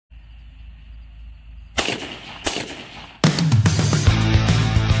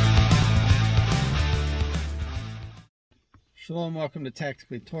Shalom, welcome to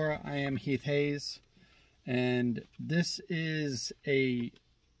Tactically Torah. I am Heath Hayes, and this is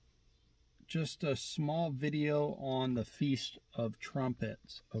just a small video on the Feast of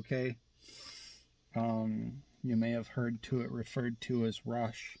Trumpets, okay? You may have heard it referred to as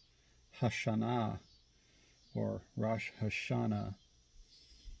Rosh Hashanah, or Rosh Hashanah.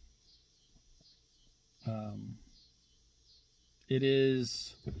 It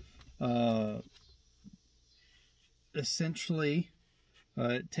is essentially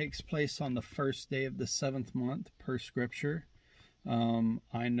it takes place on the first day of the 7th month per scripture.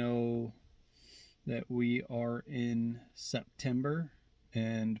 I know that we are in September,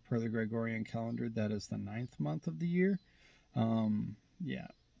 and per the Gregorian calendar that is the 9th month of the year. Yeah,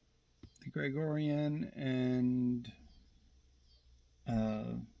 the Gregorian and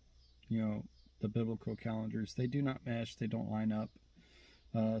the biblical calendars, they do not match, they don't line up,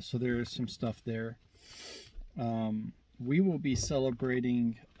 so there is some stuff there. We will be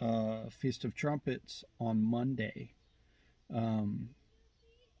celebrating Feast of Trumpets on Monday,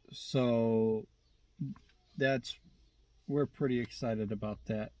 so we're pretty excited about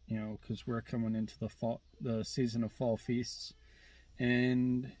that, because we're coming into the season of fall feasts.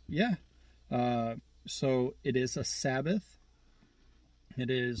 And yeah, so it is a Sabbath.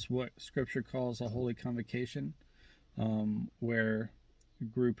 It is what Scripture calls a holy convocation, where a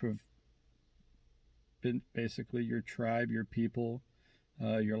group of, basically your tribe, your people,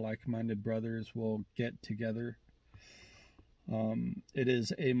 your like-minded brothers will get together. It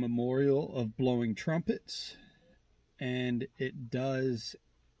is a memorial of blowing trumpets, and it does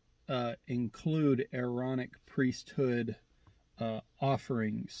include Aaronic priesthood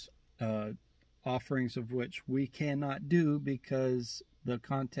offerings, offerings of which we cannot do because the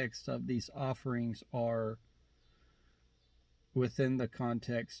context of these offerings are within the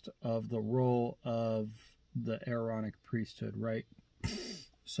context of the role of the Aaronic priesthood, right?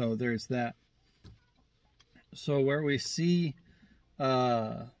 So there's that. So where we see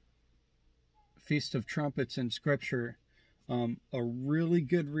Feast of Trumpets in Scripture, a really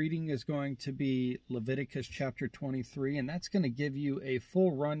good reading is going to be Leviticus chapter 23, and that's going to give you a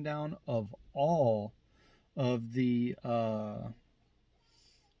full rundown of all of the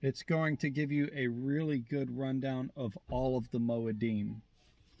it's going to give you a really good rundown of all of the Moedim.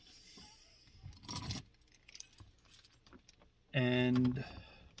 And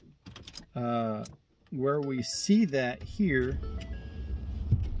where we see that here,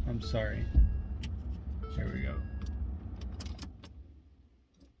 I'm sorry, there we go.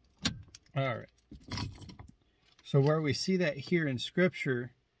 All right. So where we see that here in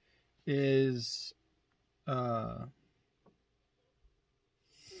Scripture is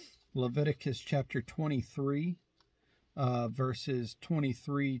Leviticus chapter 23, verses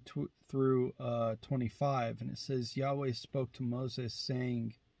 23 through 25. And it says, Yahweh spoke to Moses,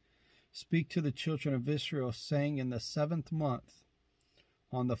 saying, Speak to the children of Israel, saying, In the 7th month,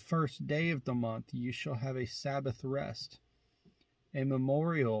 on the first day of the month, you shall have a Sabbath rest, a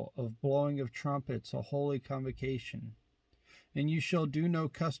memorial of blowing of trumpets, a holy convocation. And you shall do no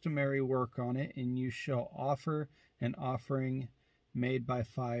customary work on it, and you shall offer an offering made by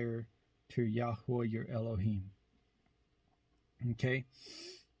fire to Yahweh your Elohim. Okay,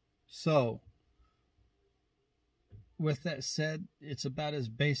 so with that said, it's about as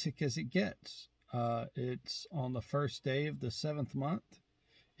basic as it gets. It's on the first day of the 7th month.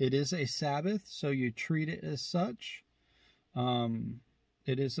 It is a Sabbath, so you treat it as such.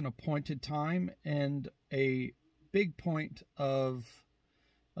 It is an appointed time, and a big point of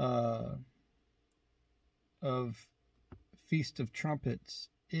Feast of Trumpets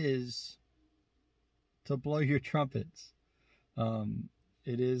is to blow your trumpets.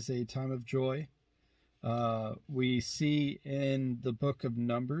 It is a time of joy. We see in the book of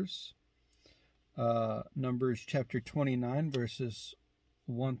Numbers, Numbers chapter 29, verses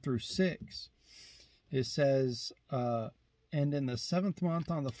 1 through 6, it says, And in the 7th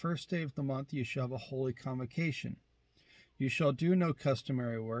month, on the first day of the month, you shall have a holy convocation. You shall do no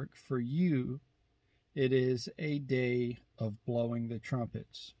customary work, for you it is a day of blowing the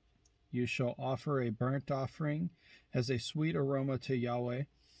trumpets. You shall offer a burnt offering as a sweet aroma to Yahweh,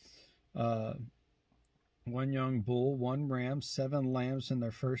 1 young bull, 1 ram, 7 lambs in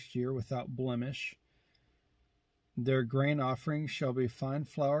their first year without blemish. Their grain offering shall be fine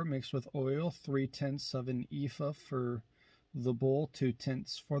flour mixed with oil, 3/10 of an ephah for the bull,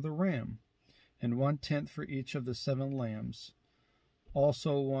 2/10 for the ram, and 1/10 for each of the 7 lambs.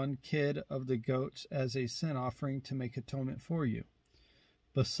 Also 1 kid of the goats as a sin offering to make atonement for you.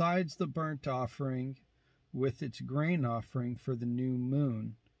 Besides the burnt offering with its grain offering for the new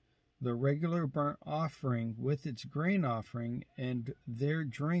moon, the regular burnt offering with its grain offering, and their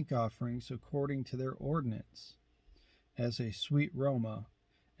drink offerings according to their ordinance, as a sweet aroma,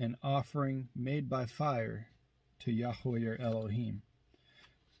 an offering made by fire to Yahweh your Elohim.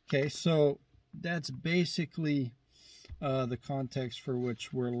 Okay, so that's basically the context for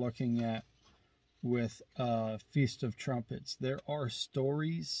which we're looking at with Feast of Trumpets. There are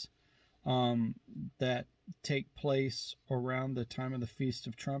stories that take place around the time of the Feast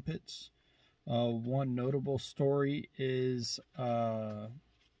of Trumpets. One notable story is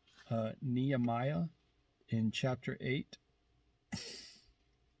Nehemiah in chapter 8.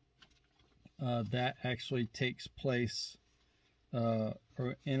 That actually takes place in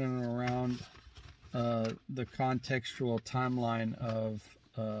and around the contextual timeline of,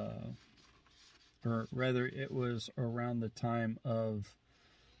 or rather it was around the time of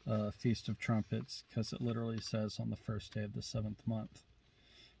Feast of Trumpets, because it literally says on the first day of the 7th month.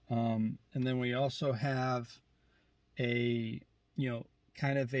 And then we also have a,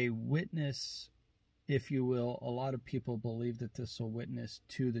 kind of a witness, if you will. A lot of people believe that this will witness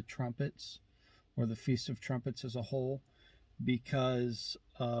to the trumpets, or the Feast of Trumpets as a whole, because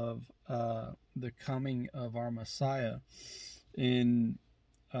of the coming of our Messiah. In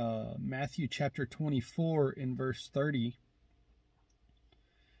Matthew chapter 24 in verse 30,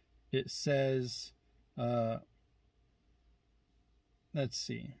 it says, let's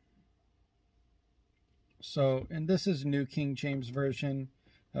see. So, and this is New King James Version.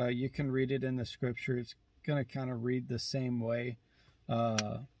 You can read it in the scripture. It's going to kind of read the same way.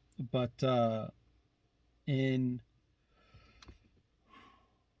 But in,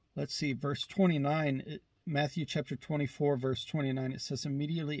 let's see, verse 29, Matthew chapter 24, verse 29, it says,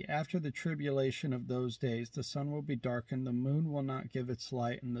 immediately after the tribulation of those days, the sun will be darkened, the moon will not give its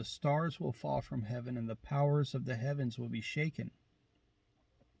light, and the stars will fall from heaven, and the powers of the heavens will be shaken.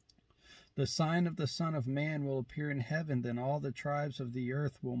 The sign of the Son of Man will appear in heaven, then all the tribes of the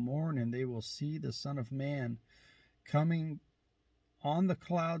earth will mourn, and they will see the Son of Man coming on the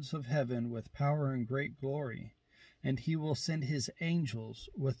clouds of heaven with power and great glory. And he will send his angels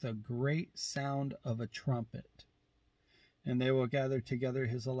with a great sound of a trumpet. And they will gather together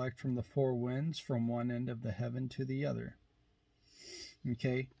his elect from the four winds, from one end of the heaven to the other.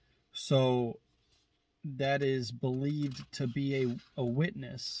 Okay, so that is believed to be a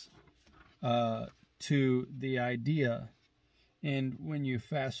witness to the idea. And when you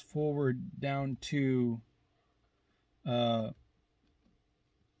fast forward down to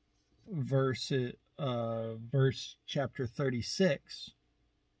verse chapter 36,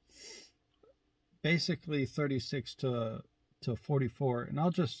 basically 36 to 44, and I'll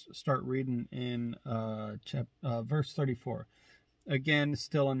just start reading in verse 34. Again,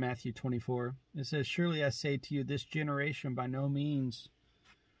 still in Matthew 24, it says, surely I say to you, this generation by no means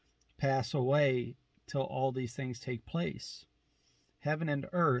pass away till all these things take place. Heaven and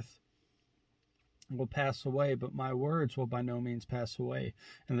earth will pass away, but my words will by no means pass away.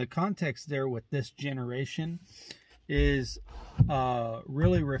 And the context there with this generation is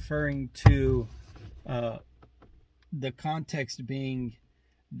really referring to the context being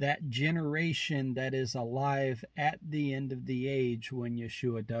that generation that is alive at the end of the age when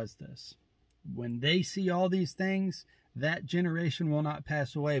Yeshua does this. When they see all these things, that generation will not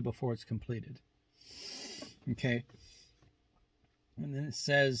pass away before it's completed. Okay. And then it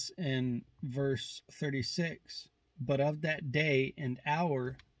says in verse 36, but of that day and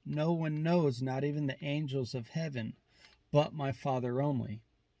hour no one knows, not even the angels of heaven, but my Father only.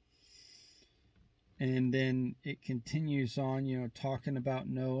 And then it continues on, talking about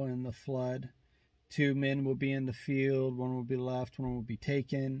Noah and the flood. 2 men will be in the field, one will be left, one will be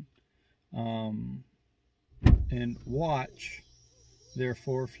taken. And watch,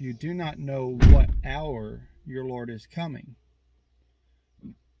 therefore, for you do not know what hour your Lord is coming.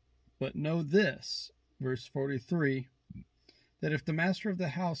 But know this, verse 43, that if the master of the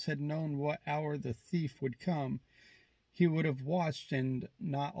house had known what hour the thief would come, he would have watched and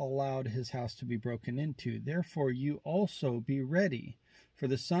not allowed his house to be broken into. Therefore you also be ready, for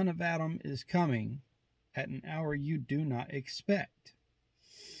the Son of Adam is coming at an hour you do not expect.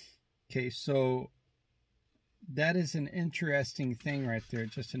 Okay, so that is an interesting thing right there,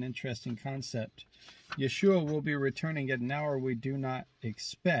 just an interesting concept. Yeshua will be returning at an hour we do not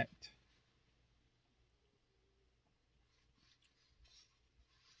expect.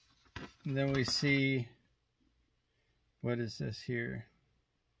 And then we see, what is this here?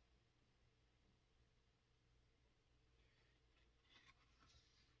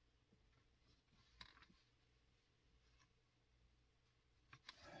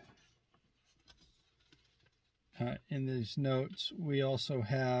 In these notes, we also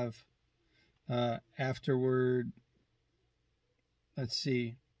have Afterward, let's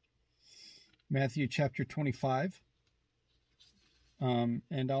see, Matthew chapter 25.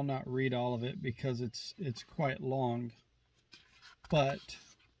 And I'll not read all of it because it's quite long. But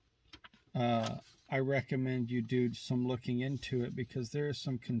I recommend you do some looking into it, because there is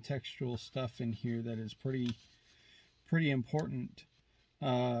some contextual stuff in here that is pretty important.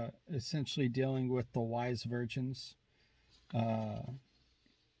 Essentially dealing with the wise virgins.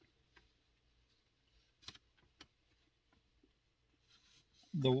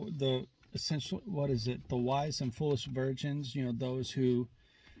 The essentially, what is it? The wise and foolish virgins, those who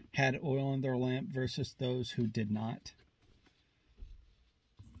had oil in their lamp versus those who did not.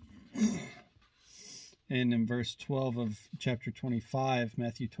 And in verse 12 of chapter 25,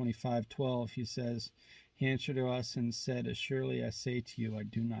 Matthew 25:12, he says, he answered to us and said, "Assuredly I say to you, I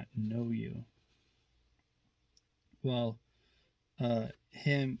do not know you." Well,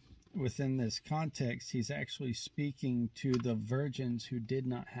 him, within this context, he's actually speaking to the virgins who did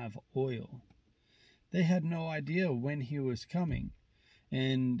not have oil. They had no idea when he was coming.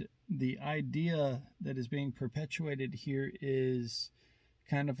 And the idea that is being perpetuated here is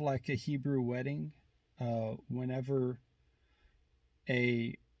kind of like a Hebrew wedding. Whenever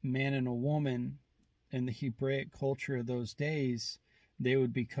a man and a woman in the Hebraic culture of those days, they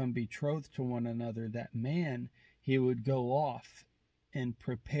would become betrothed to one another, that man, he would go off and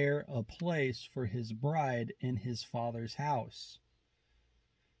prepare a place for his bride in his father's house.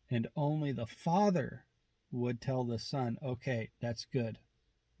 And only the father would tell the son, okay, that's good.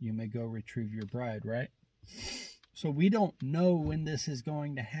 You may go retrieve your bride, right? So we don't know when this is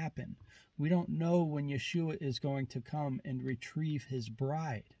going to happen. We don't know when Yeshua is going to come and retrieve his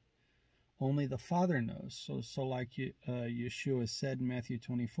bride. Only the Father knows. So like Yeshua said in Matthew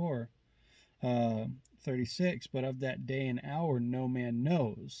 24, 36, but of that day and hour no man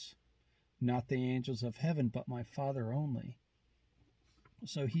knows, not the angels of heaven, but my Father only.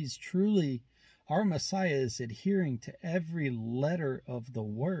 So he's truly, our Messiah is adhering to every letter of the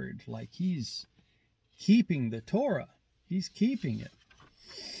word, like he's keeping the Torah. He's keeping it.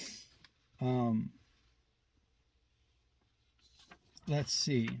 Let's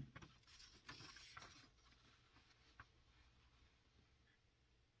see.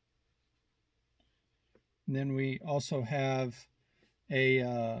 And then we also have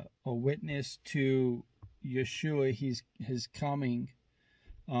a witness to Yeshua. His coming.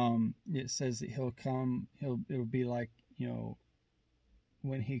 It says that he'll come. It'll be like,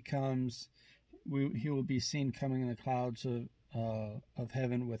 when he comes, he will be seen coming in the clouds of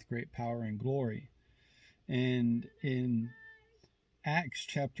heaven with great power and glory. And in Acts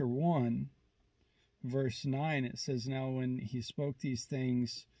chapter 1, verse 9, it says, now when he spoke these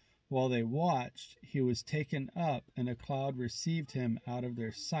things while they watched, he was taken up, and a cloud received him out of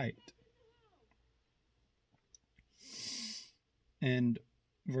their sight. And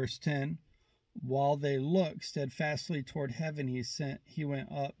verse 10, while they looked steadfastly toward heaven, he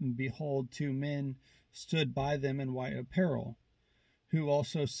went up, and behold, two men stood by them in white apparel, who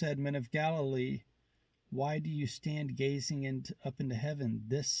also said, Men of Galilee, why do you stand gazing up into heaven?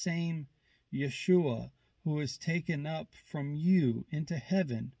 This same Yeshua, who is taken up from you into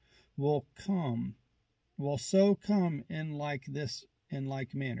heaven, will so come in like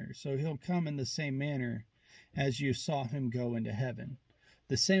manner. So he'll come in the same manner as you saw him go into heaven.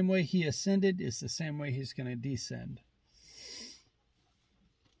 The same way he ascended is the same way he's going to descend.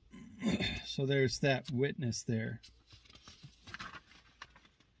 So there's that witness there.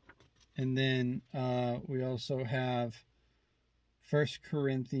 And then we also have 1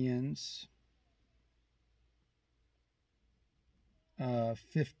 Corinthians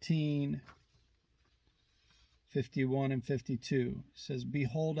 15, 51 and 52. It says,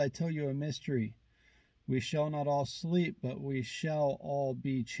 behold, I tell you a mystery. We shall not all sleep, but we shall all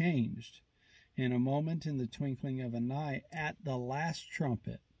be changed. In a moment, in the twinkling of an eye, at the last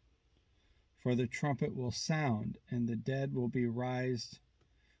trumpet. For the trumpet will sound, and the dead will be raised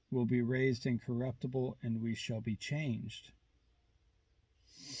incorruptible, and we shall be changed.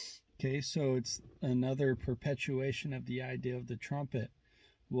 Okay, so it's another perpetuation of the idea of the trumpet.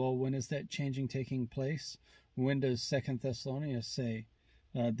 Well, when is that changing taking place? When does 2 Thessalonians say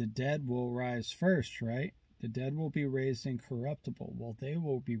the dead will rise first, right? The dead will be raised incorruptible. Well, they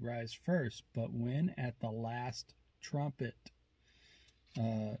will be raised first, but when? At the last trumpet.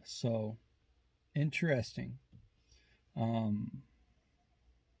 So, interesting.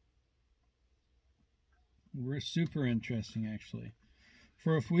 We're super interesting, actually.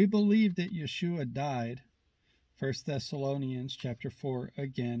 For if we believe that Yeshua died, 1 Thessalonians chapter 4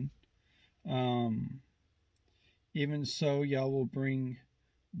 again, even so Yah will bring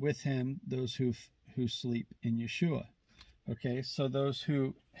with him those who sleep in Yeshua. Okay, so those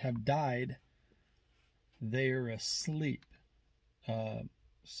who have died, they are asleep.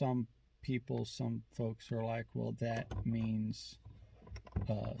 Some folks are like, well, that means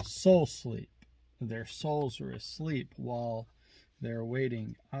soul sleep. Their souls are asleep while they're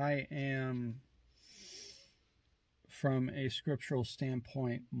waiting. I am, from a scriptural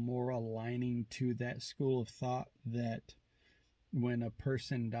standpoint, more aligning to that school of thought that when a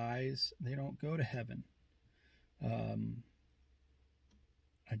person dies, they don't go to heaven.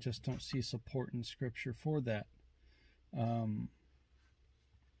 I just don't see support in scripture for that.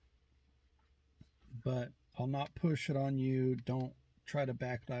 But I'll not push it on you. Don't try to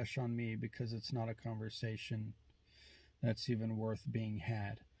backlash on me, because it's not a conversation that's even worth being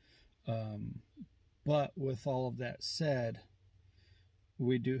had. But with all of that said,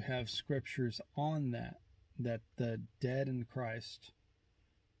 we do have scriptures on that the dead in Christ,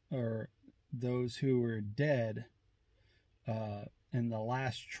 or those who were dead, in the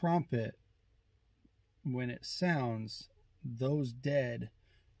last trumpet, when it sounds, those dead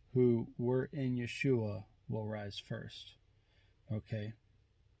who were in Yeshua will rise first. Okay?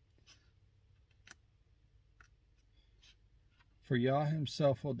 For Yah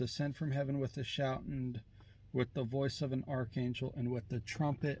himself will descend from heaven with a shout, and with the voice of an archangel, and with the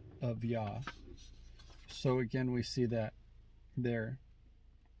trumpet of Yah. So again, we see that there.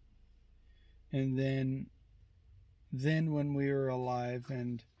 And then when we are alive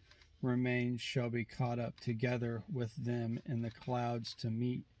and remain shall be caught up together with them in the clouds to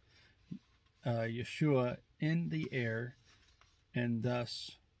meet Yeshua in the air, and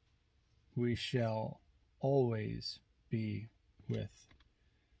thus we shall always be with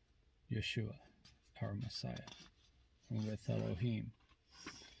Yeshua, our Messiah, and with Elohim.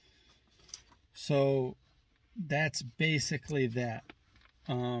 So that's basically that.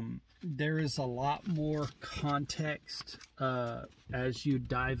 There is a lot more context as you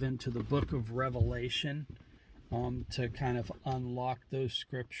dive into the book of Revelation to kind of unlock those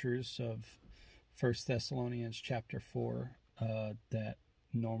scriptures of 1 Thessalonians chapter 4 that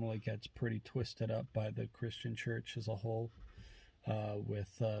normally gets pretty twisted up by the Christian church as a whole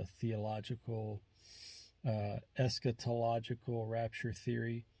with theological, eschatological rapture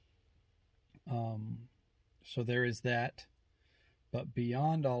theory. So there is that. But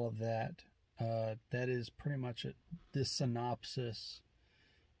beyond all of that, that is pretty much the synopsis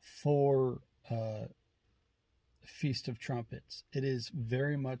for Feast of Trumpets. It is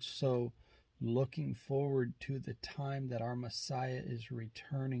very much so looking forward to the time that our Messiah is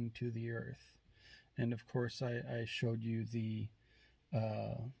returning to the earth. And of course, I showed you the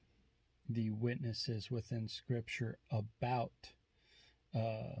witnesses within Scripture about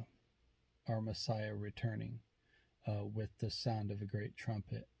our Messiah returning. With the sound of a great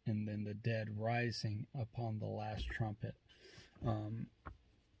trumpet, and then the dead rising upon the last trumpet.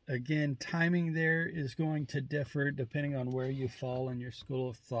 Again, timing there is going to differ depending on where you fall in your school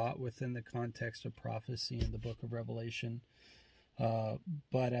of thought within the context of prophecy in the book of Revelation.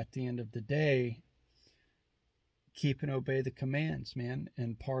 But at the end of the day, keep and obey the commands, man.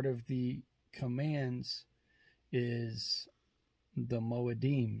 And part of the commands is the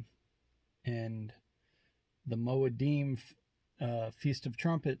Moedim, and the Moedim Feast of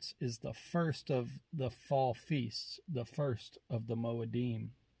Trumpets is the first of the fall feasts, the first of the Moedim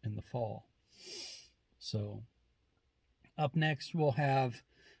in the fall. So up next we'll have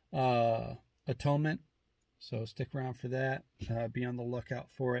Atonement. So stick around for that. Be on the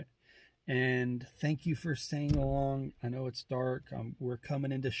lookout for it. And thank you for staying along. I know it's dark. We're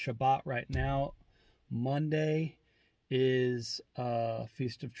coming into Shabbat right now. Monday is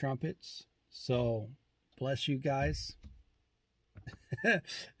Feast of Trumpets. So bless you guys.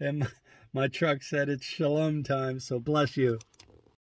 And my truck said it's shalom time, so bless you.